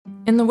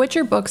In the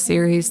Witcher book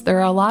series, there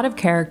are a lot of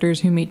characters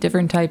who meet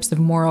different types of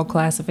moral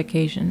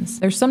classifications.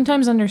 There's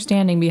sometimes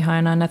understanding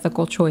behind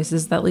unethical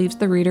choices that leaves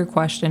the reader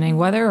questioning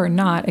whether or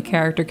not a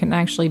character can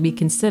actually be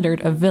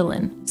considered a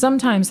villain.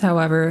 Sometimes,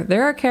 however,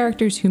 there are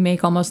characters who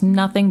make almost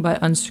nothing but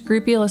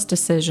unscrupulous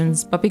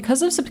decisions, but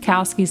because of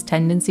Sapkowski's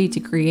tendency to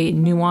create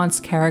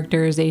nuanced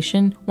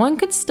characterization, one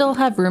could still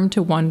have room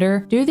to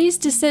wonder, do these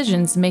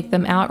decisions make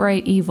them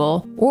outright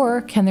evil,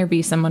 or can there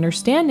be some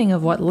understanding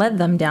of what led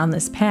them down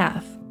this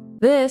path?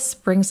 This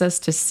brings us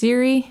to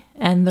Ciri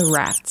and the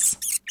Rats.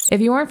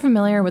 If you aren't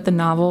familiar with the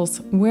novels,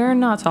 we're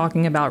not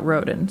talking about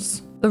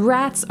rodents. The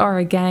Rats are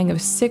a gang of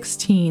 6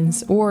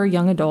 teens, or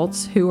young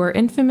adults, who are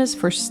infamous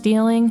for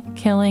stealing,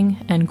 killing,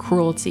 and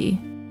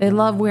cruelty. They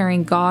love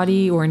wearing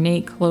gaudy,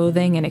 ornate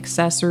clothing and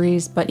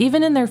accessories, but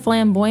even in their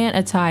flamboyant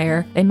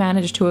attire, they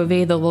manage to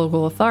evade the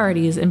local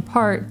authorities in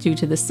part due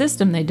to the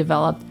system they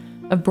developed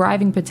of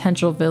bribing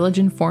potential village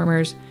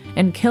informers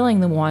and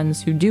killing the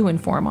ones who do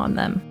inform on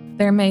them.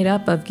 They're made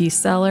up of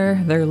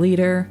Giseller, their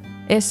leader,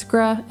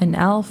 Iskra, an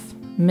elf,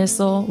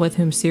 Missel, with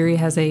whom Ciri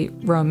has a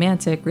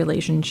romantic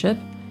relationship,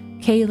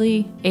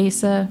 Kaylee,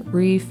 Asa,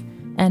 Reef,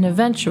 and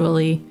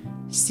eventually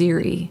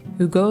Ciri,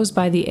 who goes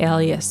by the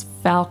alias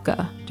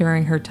Falca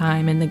during her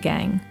time in the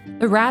gang.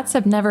 The Rats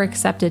have never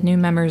accepted new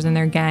members in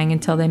their gang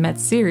until they met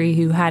Ciri,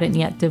 who hadn't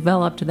yet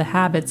developed the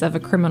habits of a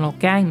criminal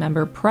gang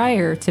member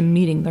prior to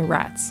meeting the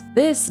Rats.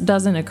 This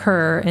doesn't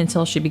occur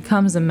until she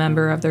becomes a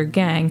member of their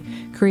gang,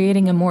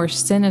 creating a more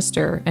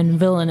sinister and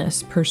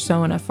villainous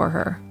persona for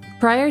her.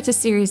 Prior to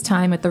Ciri's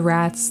time with the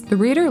Rats, the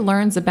reader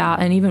learns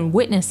about and even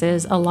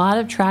witnesses a lot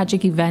of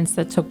tragic events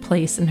that took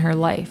place in her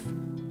life.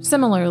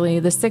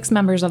 Similarly, the 6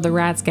 members of the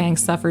Rats gang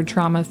suffered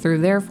trauma through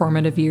their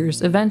formative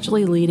years,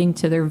 eventually leading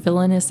to their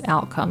villainous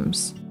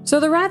outcomes. So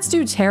the Rats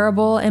do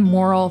terrible,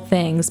 immoral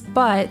things,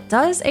 but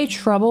does a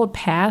troubled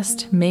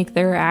past make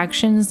their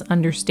actions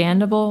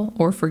understandable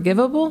or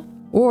forgivable?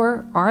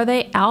 Or are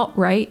they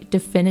outright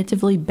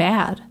definitively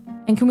bad?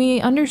 And can we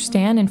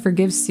understand and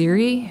forgive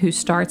Ciri, who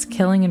starts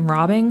killing and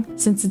robbing,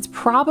 since it's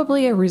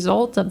probably a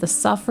result of the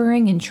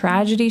suffering and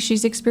tragedy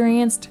she's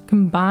experienced,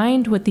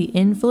 combined with the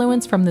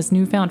influence from this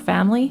newfound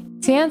family?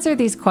 To answer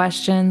these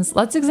questions,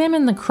 let's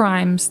examine the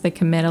crimes they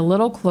commit a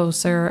little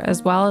closer,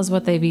 as well as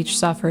what they've each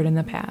suffered in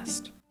the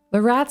past.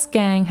 The Rats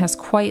gang has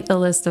quite the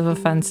list of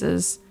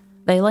offenses.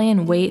 They lay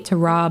in wait to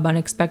rob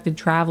unexpected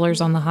travelers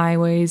on the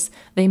highways.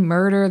 They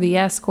murder the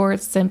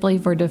escorts simply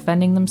for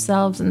defending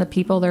themselves and the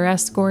people they're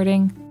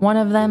escorting. One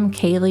of them,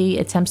 Kaylee,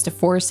 attempts to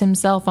force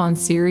himself on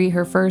Ciri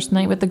her first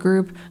night with the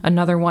group.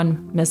 Another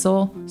one,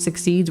 Missel,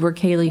 succeeds where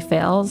Kaylee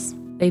fails.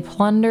 They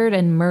plundered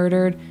and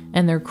murdered,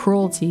 and their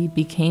cruelty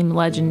became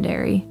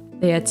legendary.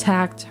 They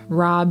attacked,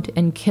 robbed,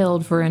 and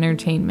killed for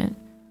entertainment.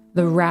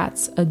 The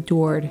Rats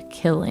adored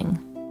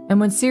killing. And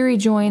when Ciri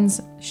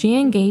joins, she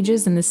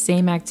engages in the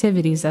same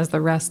activities as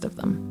the rest of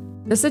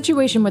them. The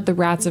situation with the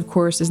Rats, of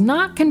course, is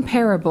not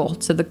comparable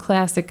to the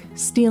classic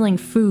stealing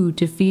food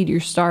to feed your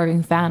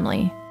starving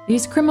family.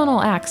 These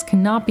criminal acts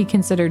cannot be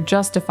considered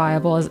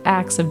justifiable as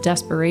acts of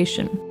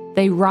desperation.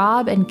 They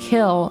rob and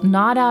kill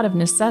not out of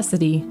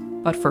necessity,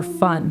 but for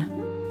fun.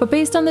 But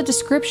based on the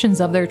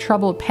descriptions of their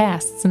troubled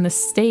pasts and the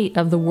state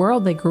of the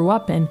world they grew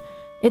up in,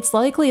 it's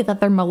likely that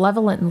their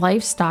malevolent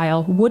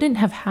lifestyle wouldn't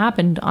have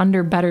happened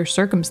under better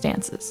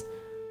circumstances.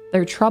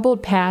 Their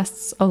troubled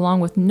pasts, along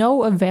with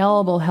no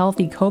available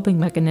healthy coping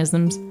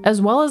mechanisms,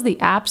 as well as the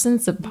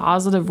absence of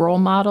positive role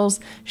models,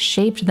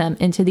 shaped them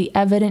into the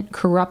evident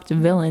corrupt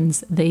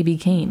villains they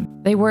became.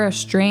 They were a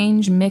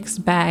strange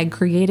mixed bag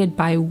created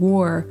by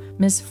war,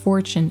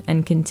 misfortune,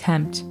 and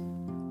contempt.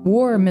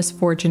 War,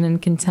 misfortune, and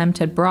contempt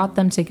had brought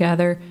them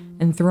together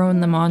and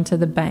thrown them onto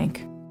the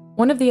bank.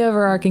 One of the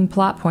overarching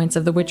plot points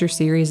of the Witcher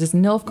series is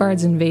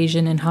Nilfgaard's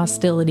invasion and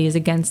hostilities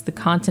against the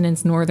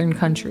continent's northern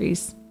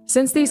countries.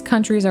 Since these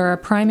countries are a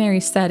primary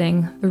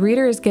setting, the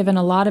reader is given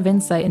a lot of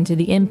insight into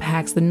the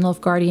impacts the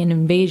Nilfgaardian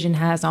invasion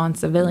has on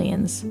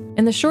civilians.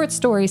 In the short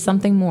story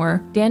Something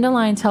More,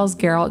 Dandelion tells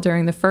Geralt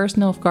during the First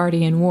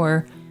Nilfgaardian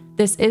War,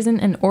 this isn't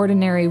an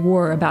ordinary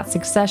war about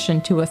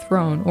succession to a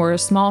throne or a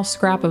small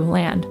scrap of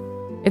land.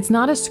 It's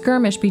not a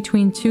skirmish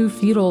between 2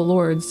 feudal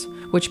lords,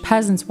 which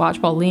peasants watch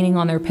while leaning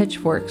on their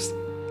pitchforks.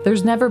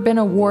 There's never been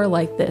a war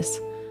like this.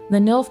 The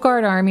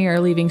Nilfgaard army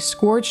are leaving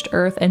scorched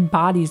earth and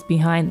bodies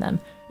behind them,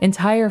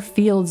 entire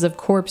fields of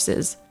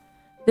corpses.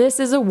 This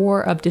is a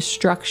war of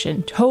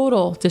destruction,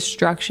 total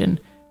destruction,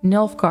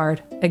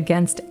 Nilfgaard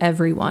against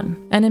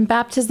everyone. And in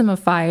Baptism of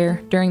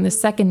Fire, during the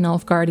Second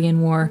Nilfgaardian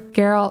War,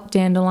 Geralt,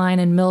 Dandelion,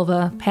 and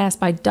Milva pass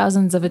by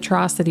dozens of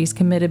atrocities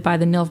committed by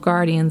the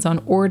Nilfgaardians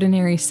on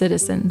ordinary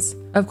citizens.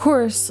 Of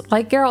course,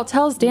 like Geralt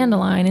tells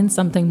Dandelion in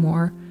Something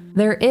More,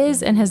 there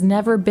is and has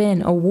never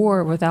been a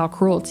war without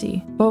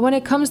cruelty. But when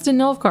it comes to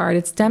Nilfgaard,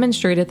 it's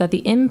demonstrated that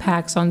the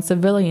impacts on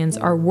civilians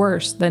are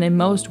worse than in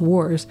most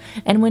wars,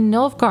 and when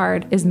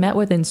Nilfgaard is met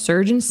with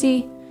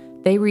insurgency,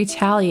 they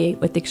retaliate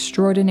with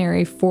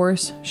extraordinary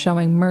force,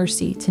 showing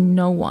mercy to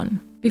no one.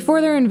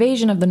 Before their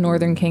invasion of the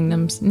northern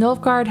kingdoms,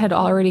 Nilfgaard had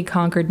already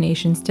conquered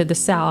nations to the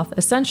south,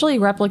 essentially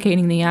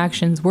replicating the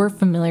actions we're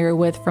familiar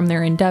with from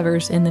their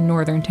endeavors in the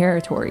northern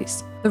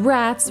territories. The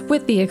rats,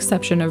 with the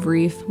exception of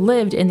Reef,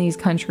 lived in these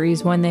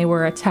countries when they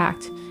were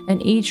attacked,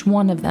 and each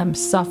one of them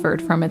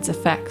suffered from its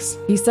effects.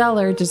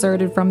 Giselher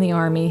deserted from the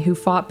army, who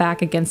fought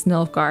back against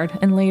Nilfgaard,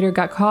 and later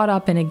got caught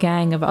up in a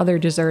gang of other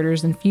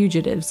deserters and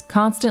fugitives,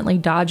 constantly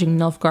dodging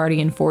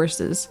Nilfgaardian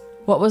forces.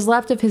 What was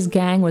left of his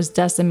gang was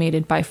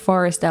decimated by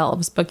forest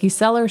elves, but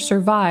Giselher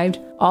survived,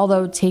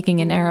 although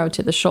taking an arrow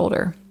to the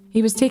shoulder.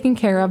 He was taken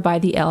care of by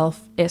the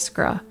elf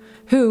Iskra,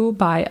 who,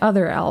 by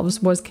other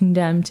elves, was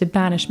condemned to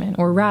banishment,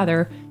 or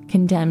rather,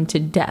 condemned to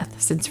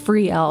death, since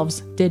free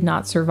elves did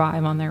not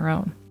survive on their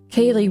own.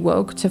 Kaylee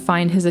woke to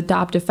find his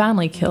adoptive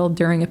family killed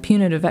during a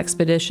punitive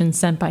expedition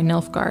sent by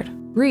Nilfgaard.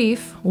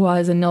 Reef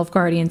was a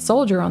Nilfgaardian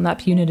soldier on that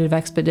punitive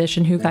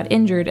expedition who got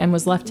injured and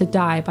was left to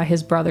die by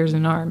his brothers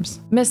in arms.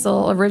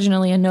 Missel,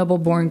 originally a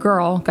noble-born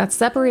girl, got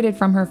separated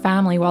from her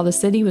family while the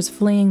city was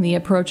fleeing the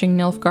approaching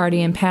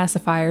Nilfgaardian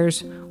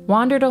pacifiers,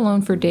 wandered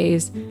alone for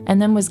days, and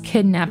then was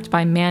kidnapped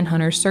by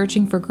manhunters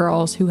searching for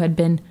girls who had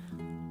been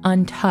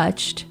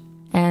untouched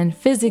and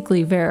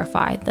physically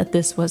verified that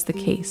this was the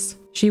case.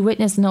 She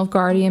witnessed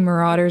Nilfgaardian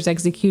marauders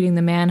executing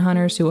the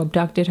manhunters who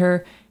abducted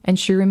her, and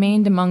she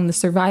remained among the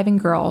surviving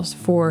girls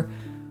for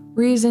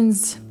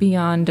reasons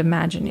beyond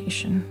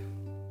imagination.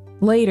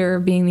 Later,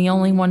 being the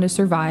only one to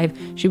survive,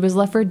 she was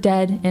left for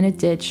dead in a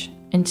ditch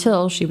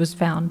until she was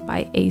found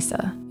by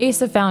Asa.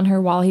 Asa found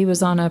her while he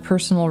was on a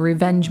personal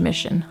revenge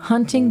mission,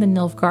 hunting the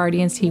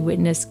Nilfgaardians he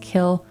witnessed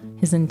kill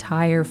his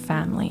entire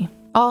family.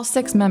 All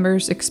 6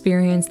 members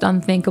experienced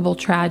unthinkable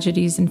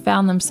tragedies and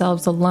found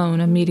themselves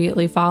alone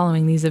immediately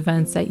following these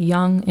events at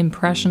young,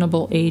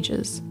 impressionable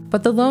ages.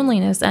 But the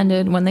loneliness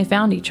ended when they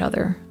found each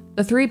other.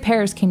 The 3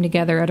 pairs came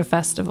together at a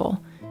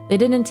festival. They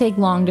didn't take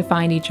long to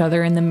find each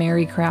other in the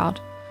merry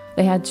crowd.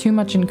 They had too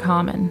much in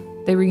common.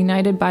 They were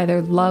united by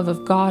their love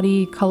of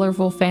gaudy,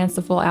 colorful,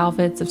 fanciful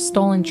outfits, of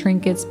stolen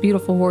trinkets,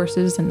 beautiful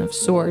horses, and of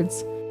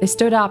swords. They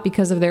stood out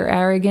because of their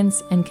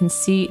arrogance and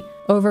conceit,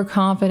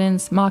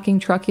 overconfidence, mocking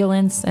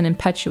truculence, and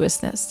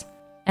impetuousness,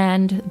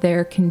 and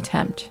their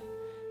contempt.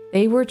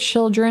 They were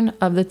children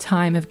of the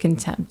time of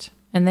contempt,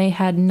 and they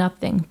had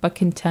nothing but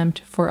contempt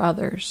for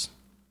others.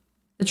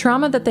 The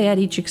trauma that they had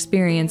each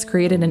experienced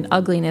created an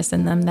ugliness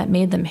in them that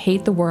made them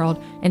hate the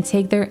world and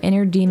take their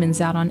inner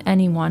demons out on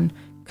anyone,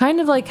 kind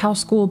of like how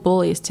school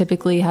bullies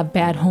typically have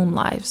bad home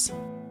lives.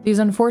 These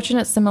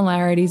unfortunate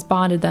similarities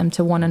bonded them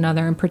to one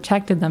another and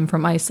protected them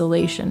from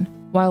isolation,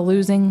 while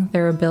losing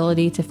their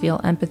ability to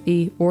feel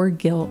empathy or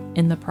guilt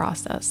in the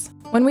process.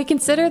 When we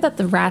consider that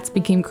the rats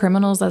became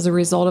criminals as a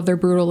result of their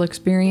brutal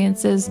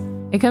experiences,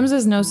 it comes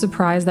as no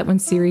surprise that when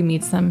Ciri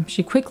meets them,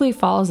 she quickly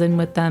falls in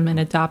with them and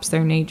adopts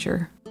their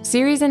nature.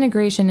 Ciri's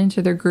integration into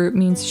their group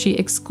means she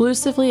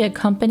exclusively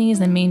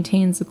accompanies and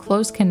maintains a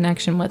close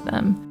connection with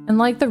them, and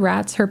like the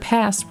rats, her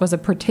past was a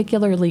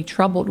particularly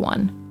troubled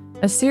one.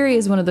 As Ciri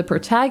is one of the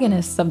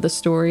protagonists of the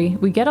story,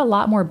 we get a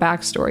lot more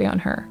backstory on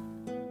her.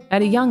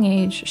 At a young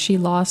age, she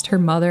lost her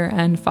mother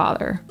and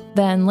father,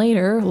 then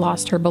later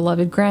lost her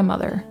beloved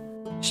grandmother.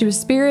 She was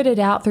spirited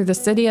out through the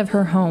city of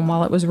her home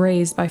while it was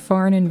razed by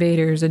foreign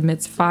invaders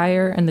amidst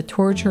fire and the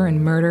torture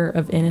and murder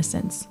of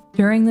innocents.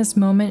 During this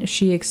moment,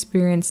 she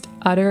experienced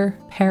utter,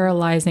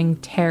 paralyzing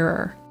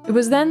terror. It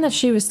was then that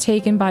she was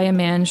taken by a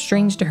man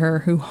strange to her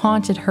who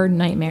haunted her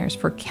nightmares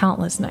for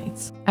countless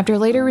nights. After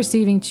later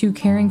receiving 2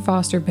 caring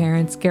foster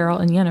parents,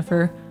 Geralt and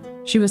Yennefer,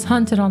 she was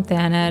hunted on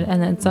Thanedd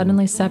and then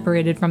suddenly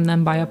separated from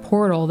them by a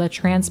portal that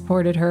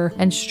transported her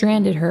and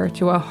stranded her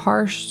to a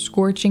harsh,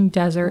 scorching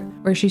desert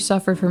where she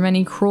suffered for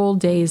many cruel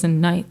days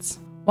and nights.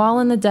 While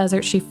in the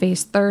desert, she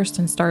faced thirst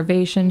and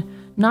starvation,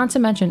 not to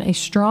mention a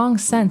strong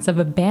sense of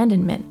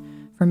abandonment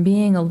from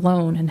being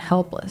alone and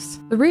helpless.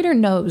 The reader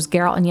knows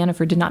Geralt and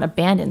Yennefer did not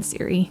abandon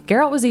Ciri.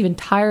 Geralt was even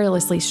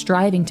tirelessly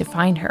striving to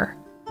find her.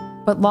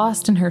 But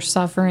lost in her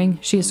suffering,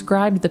 she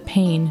ascribed the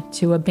pain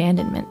to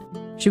abandonment.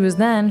 She was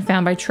then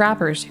found by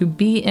trappers who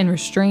beat and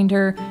restrained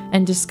her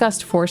and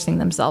discussed forcing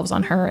themselves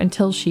on her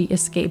until she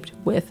escaped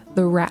with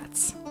the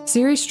rats.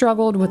 Ciri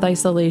struggled with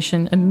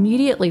isolation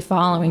immediately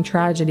following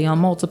tragedy on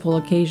multiple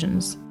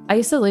occasions.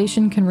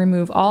 Isolation can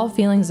remove all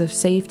feelings of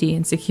safety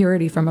and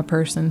security from a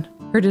person.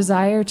 Her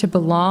desire to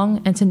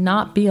belong and to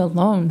not be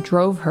alone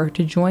drove her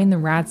to join the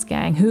Rats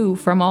gang, who,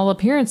 from all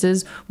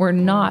appearances, were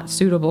not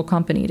suitable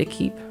company to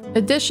keep.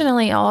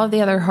 Additionally, all of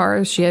the other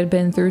horrors she had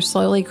been through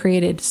slowly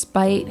created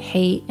spite,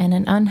 hate, and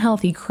an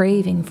unhealthy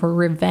craving for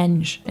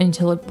revenge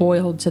until it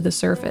boiled to the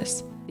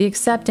surface. The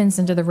acceptance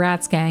into the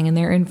Rats gang and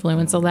their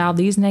influence allowed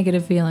these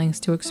negative feelings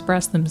to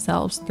express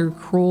themselves through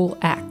cruel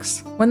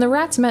acts. When the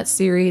Rats met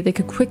Ciri, they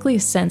could quickly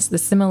sense the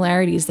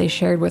similarities they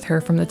shared with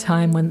her from the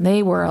time when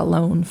they were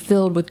alone,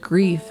 filled with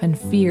grief and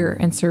fear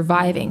and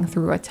surviving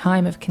through a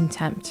time of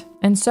contempt.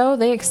 And so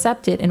they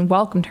accepted and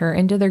welcomed her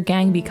into their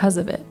gang because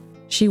of it.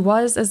 She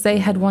was as they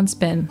had once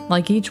been,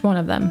 like each one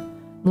of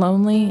them,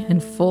 lonely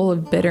and full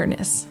of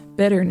bitterness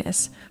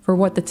for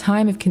what the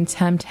time of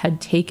contempt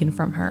had taken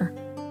from her.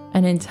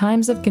 And in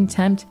times of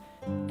contempt,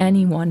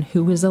 anyone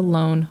who is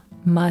alone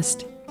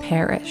must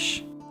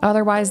perish.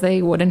 Otherwise,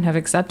 they wouldn't have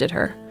accepted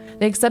her.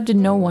 They accepted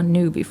no one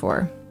new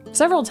before.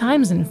 Several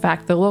times, in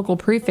fact, the local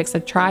prefects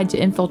had tried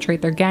to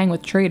infiltrate their gang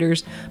with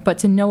traitors, but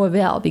to no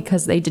avail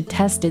because they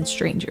detested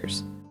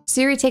strangers.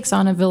 Ciri takes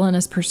on a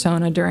villainous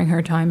persona during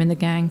her time in the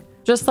gang.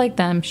 Just like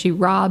them, she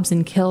robs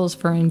and kills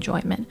for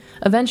enjoyment.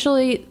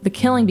 Eventually, the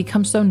killing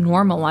becomes so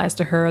normalized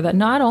to her that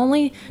not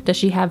only does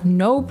she have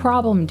no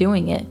problem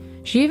doing it,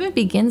 she even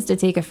begins to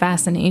take a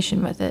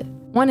fascination with it.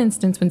 One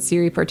instance when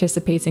Ciri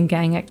participates in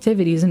gang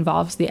activities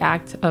involves the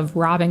act of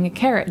robbing a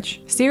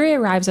carriage. Ciri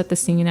arrives at the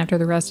scene after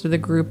the rest of the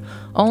group,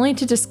 only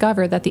to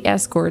discover that the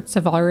escorts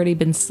have already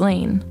been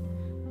slain.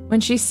 When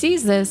she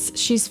sees this,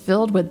 she's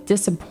filled with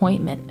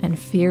disappointment and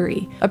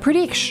fury, a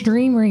pretty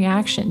extreme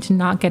reaction to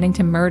not getting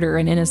to murder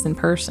an innocent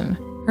person.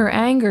 Her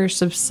anger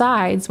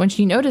subsides when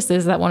she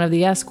notices that one of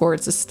the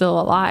escorts is still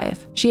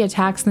alive. She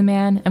attacks the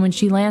man, and when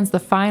she lands the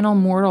final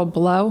mortal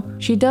blow,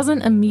 she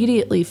doesn't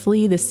immediately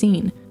flee the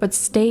scene, but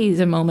stays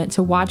a moment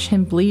to watch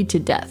him bleed to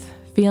death,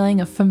 feeling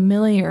a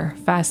familiar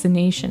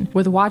fascination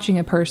with watching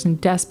a person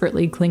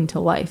desperately cling to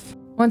life.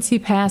 Once he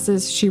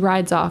passes, she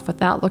rides off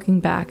without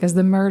looking back, as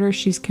the murder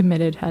she's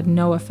committed had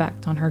no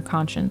effect on her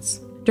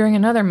conscience. During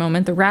another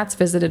moment, the rats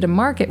visited a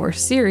market where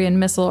Ciri and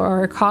Missile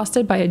are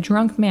accosted by a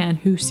drunk man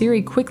who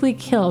Ciri quickly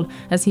killed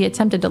as he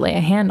attempted to lay a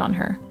hand on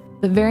her.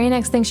 The very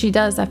next thing she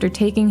does after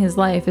taking his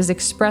life is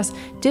express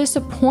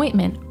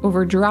disappointment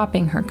over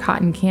dropping her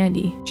cotton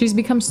candy. She's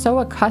become so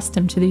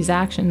accustomed to these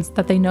actions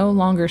that they no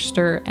longer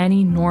stir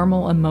any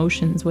normal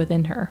emotions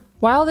within her.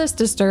 While this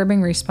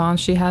disturbing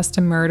response she has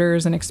to murder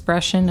is an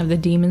expression of the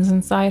demons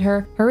inside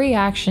her, her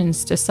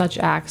reactions to such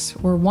acts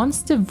were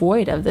once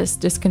devoid of this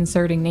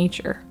disconcerting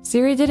nature.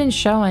 Ciri didn't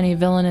show any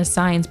villainous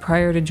signs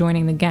prior to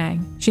joining the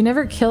gang. She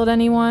never killed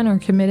anyone or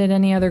committed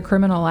any other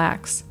criminal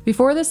acts.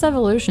 Before this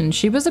evolution,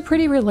 she was a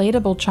pretty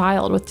relatable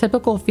child with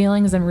typical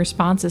feelings and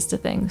responses to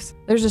things.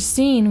 There's a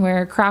scene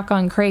where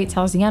Krakon Crate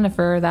tells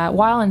Yennefer that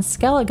while in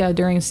Skellige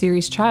during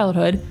Ciri's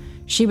childhood,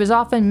 she was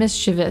often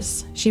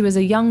mischievous. She was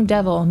a young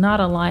devil, not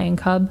a lion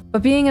cub.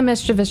 But being a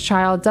mischievous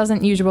child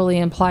doesn't usually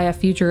imply a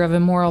future of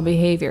immoral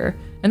behavior,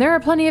 and there are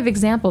plenty of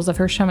examples of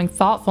her showing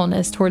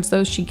thoughtfulness towards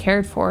those she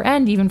cared for,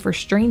 and even for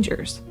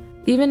strangers.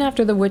 Even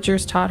after the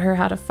Witchers taught her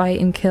how to fight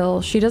and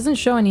kill, she doesn't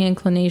show any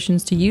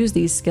inclinations to use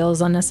these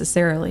skills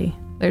unnecessarily.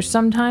 There's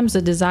sometimes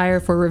a desire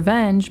for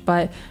revenge,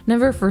 but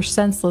never for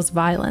senseless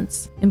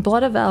violence. In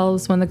Blood of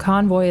Elves, when the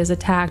convoy is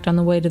attacked on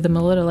the way to the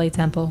Melitele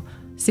Temple,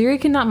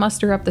 Ciri cannot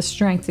muster up the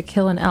strength to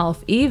kill an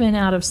elf, even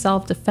out of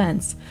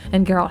self-defense,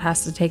 and Geralt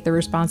has to take the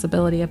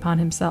responsibility upon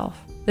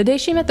himself. The day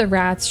she met the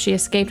rats, she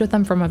escaped with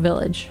them from a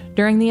village.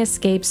 During the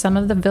escape, some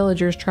of the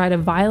villagers try to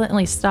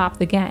violently stop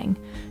the gang.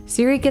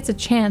 Ciri gets a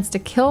chance to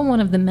kill one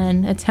of the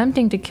men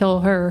attempting to kill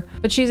her,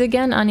 but she's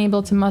again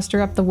unable to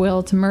muster up the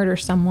will to murder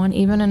someone,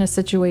 even in a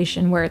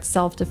situation where it's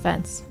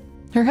self-defense.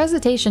 Her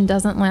hesitation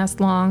doesn't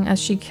last long,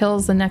 as she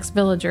kills the next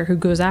villager who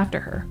goes after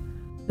her.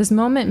 This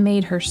moment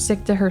made her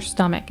sick to her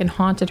stomach and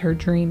haunted her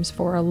dreams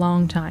for a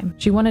long time.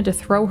 She wanted to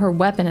throw her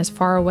weapon as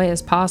far away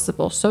as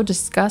possible, so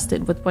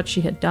disgusted with what she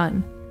had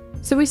done.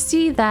 So we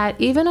see that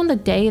even on the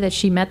day that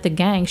she met the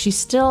gang, she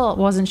still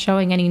wasn't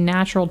showing any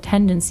natural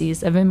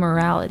tendencies of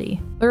immorality.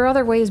 There are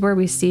other ways where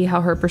we see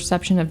how her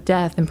perception of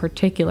death in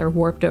particular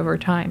warped over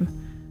time.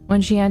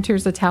 When she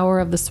enters the Tower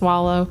of the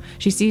Swallow,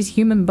 she sees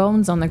human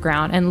bones on the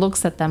ground and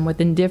looks at them with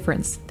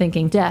indifference,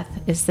 thinking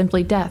death is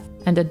simply death,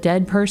 and a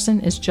dead person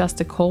is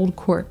just a cold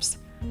corpse.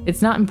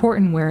 It's not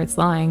important where it's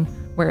lying,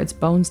 where its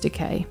bones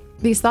decay.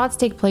 These thoughts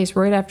take place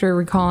right after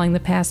recalling the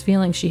past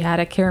feelings she had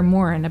at Kaer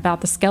Morhen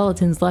about the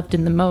skeletons left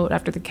in the moat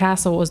after the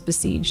castle was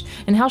besieged,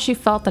 and how she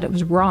felt that it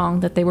was wrong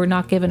that they were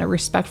not given a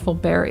respectful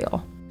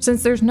burial.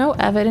 Since there's no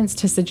evidence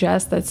to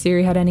suggest that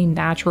Ciri had any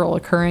natural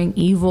occurring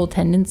evil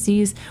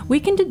tendencies, we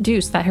can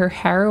deduce that her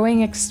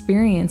harrowing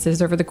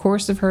experiences over the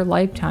course of her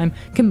lifetime,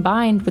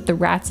 combined with the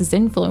rats'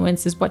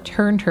 influence, is what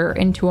turned her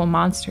into a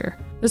monster.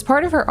 This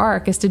part of her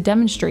arc is to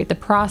demonstrate the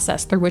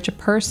process through which a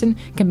person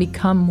can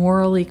become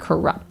morally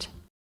corrupt.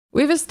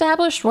 We've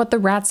established what the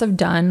rats have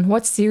done,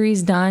 what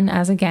Ciri's done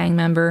as a gang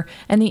member,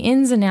 and the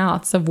ins and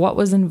outs of what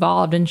was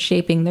involved in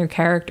shaping their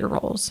character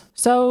roles.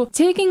 So,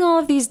 taking all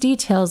of these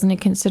details into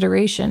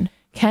consideration,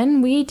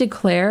 can we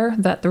declare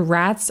that the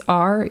rats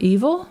are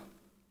evil?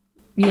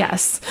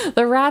 Yes,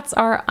 the rats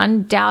are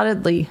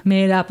undoubtedly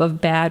made up of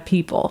bad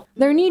people.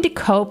 Their need to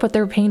cope with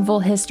their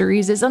painful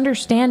histories is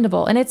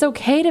understandable, and it's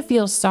okay to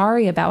feel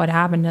sorry about what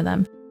happened to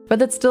them. But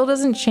that still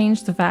doesn't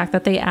change the fact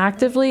that they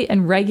actively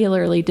and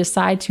regularly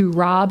decide to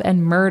rob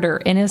and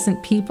murder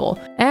innocent people,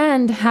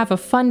 and have a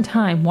fun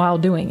time while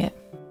doing it.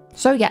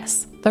 So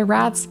yes, the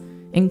rats,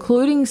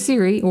 including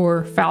Ciri,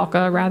 or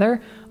Falca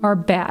rather, are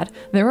bad.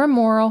 They're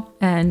immoral,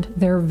 and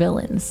they're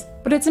villains.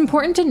 But it's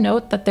important to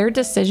note that their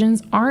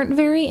decisions aren't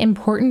very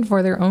important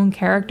for their own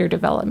character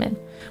development.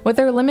 With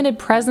their limited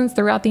presence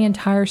throughout the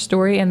entire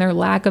story and their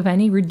lack of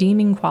any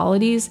redeeming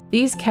qualities,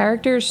 these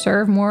characters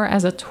serve more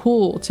as a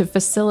tool to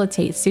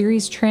facilitate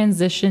Ciri's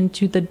transition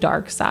to the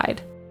dark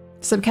side.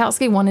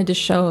 Sapkowski wanted to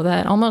show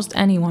that almost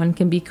anyone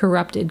can be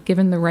corrupted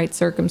given the right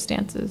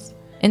circumstances.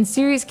 In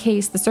Ciri's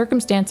case, the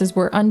circumstances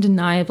were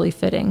undeniably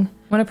fitting.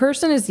 When a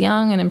person is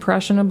young and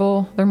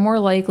impressionable, they're more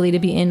likely to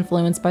be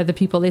influenced by the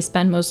people they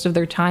spend most of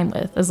their time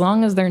with, as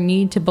long as their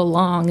need to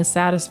belong is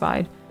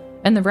satisfied.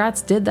 And the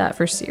rats did that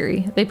for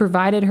Ciri. They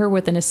provided her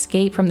with an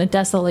escape from the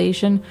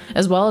desolation,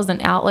 as well as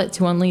an outlet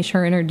to unleash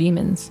her inner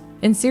demons.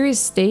 In Ciri's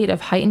state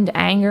of heightened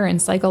anger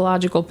and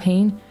psychological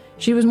pain,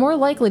 she was more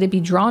likely to be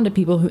drawn to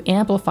people who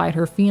amplified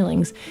her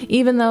feelings,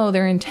 even though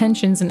their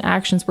intentions and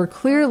actions were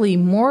clearly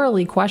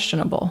morally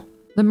questionable.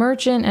 The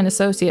merchant and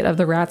associate of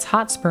the rats,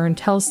 Hotspur,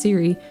 tells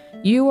Ciri,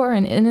 "You are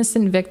an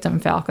innocent victim,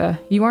 Falca.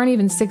 You aren't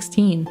even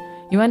 16.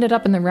 You ended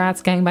up in the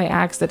rats gang by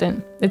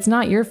accident. It's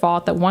not your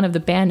fault that one of the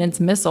bandits,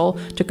 Missile,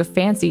 took a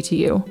fancy to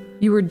you.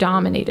 You were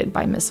dominated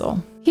by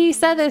Missile." He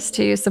said this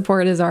to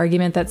support his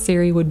argument that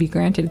Ciri would be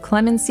granted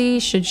clemency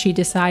should she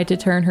decide to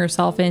turn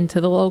herself in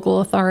to the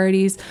local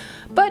authorities,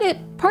 but it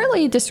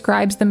partly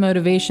describes the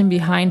motivation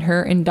behind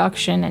her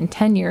induction and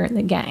tenure in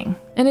the gang.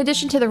 In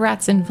addition to the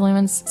rat's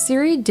influence,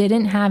 Ciri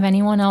didn't have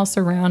anyone else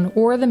around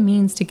or the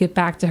means to get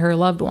back to her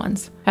loved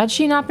ones. Had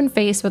she not been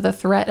faced with a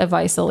threat of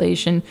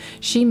isolation,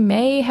 she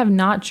may have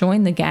not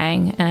joined the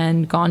gang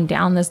and gone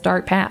down this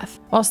dark path.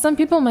 While some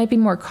people might be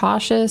more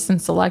cautious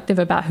and selective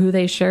about who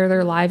they share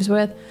their lives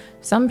with,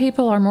 some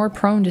people are more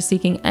prone to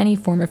seeking any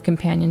form of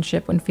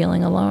companionship when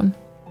feeling alone.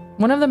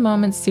 One of the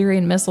moments Ciri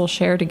and Missile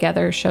share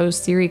together shows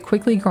Ciri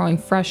quickly growing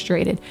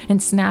frustrated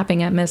and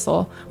snapping at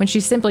Missile when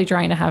she's simply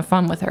trying to have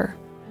fun with her.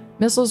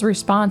 Missile's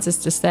response is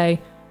to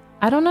say,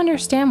 "I don't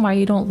understand why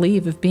you don't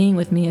leave if being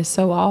with me is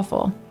so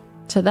awful."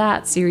 To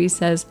that, Ciri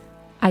says,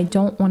 "I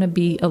don't want to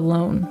be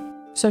alone."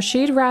 So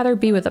she'd rather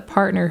be with a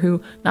partner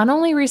who not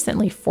only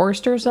recently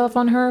forced herself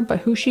on her, but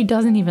who she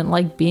doesn't even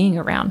like being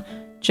around,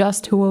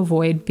 just to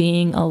avoid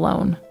being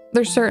alone.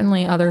 There's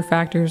certainly other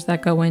factors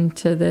that go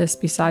into this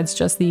besides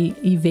just the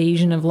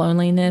evasion of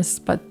loneliness,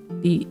 but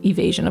the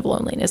evasion of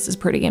loneliness is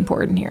pretty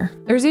important here.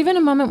 There's even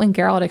a moment when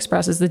Geralt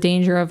expresses the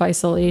danger of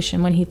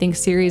isolation when he thinks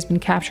Ciri has been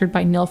captured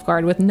by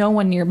Nilfgaard with no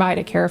one nearby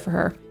to care for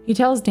her. He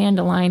tells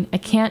Dandelion, "I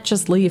can't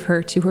just leave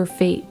her to her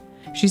fate.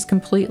 She's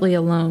completely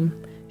alone.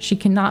 She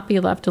cannot be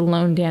left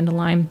alone,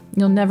 Dandelion.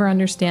 You'll never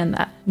understand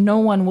that. No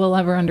one will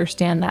ever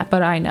understand that,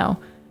 but I know.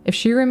 If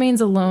she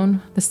remains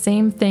alone, the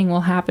same thing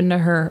will happen to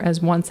her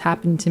as once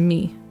happened to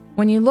me."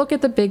 When you look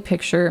at the big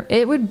picture,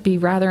 it would be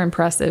rather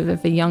impressive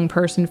if a young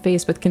person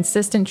faced with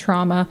consistent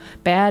trauma,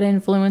 bad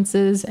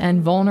influences,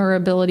 and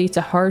vulnerability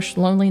to harsh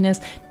loneliness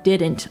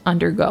didn't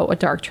undergo a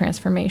dark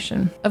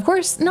transformation. Of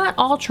course, not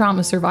all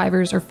trauma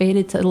survivors are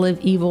fated to live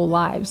evil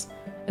lives.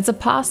 It's a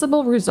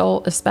possible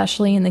result,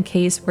 especially in the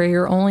case where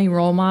your only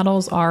role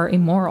models are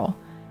immoral,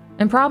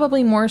 and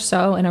probably more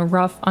so in a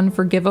rough,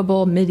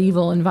 unforgivable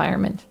medieval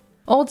environment.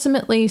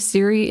 Ultimately,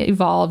 Ciri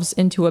evolves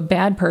into a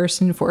bad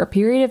person for a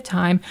period of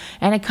time,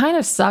 and it kind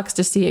of sucks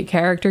to see a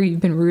character you've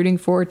been rooting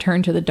for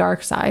turn to the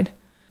dark side.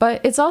 But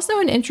it's also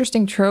an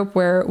interesting trope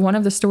where one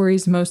of the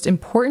story's most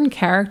important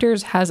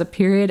characters has a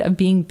period of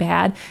being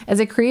bad, as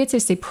it creates a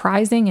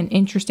surprising and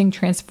interesting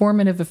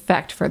transformative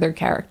effect for their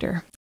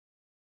character.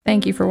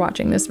 Thank you for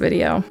watching this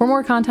video. For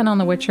more content on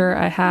The Witcher,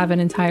 I have an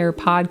entire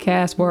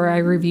podcast where I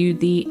reviewed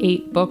the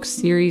 8-book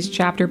series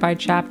chapter by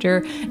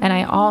chapter, and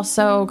I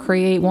also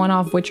create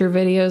one-off Witcher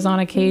videos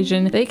on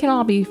occasion. They can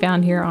all be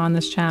found here on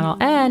this channel.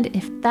 And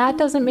if that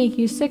doesn't make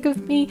you sick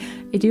of me,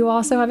 I do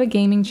also have a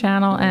gaming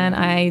channel, and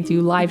I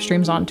do live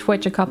streams on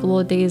Twitch a couple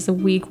of days a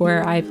week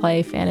where I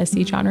play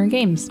fantasy genre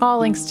games. All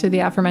links to the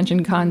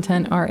aforementioned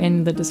content are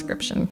in the description.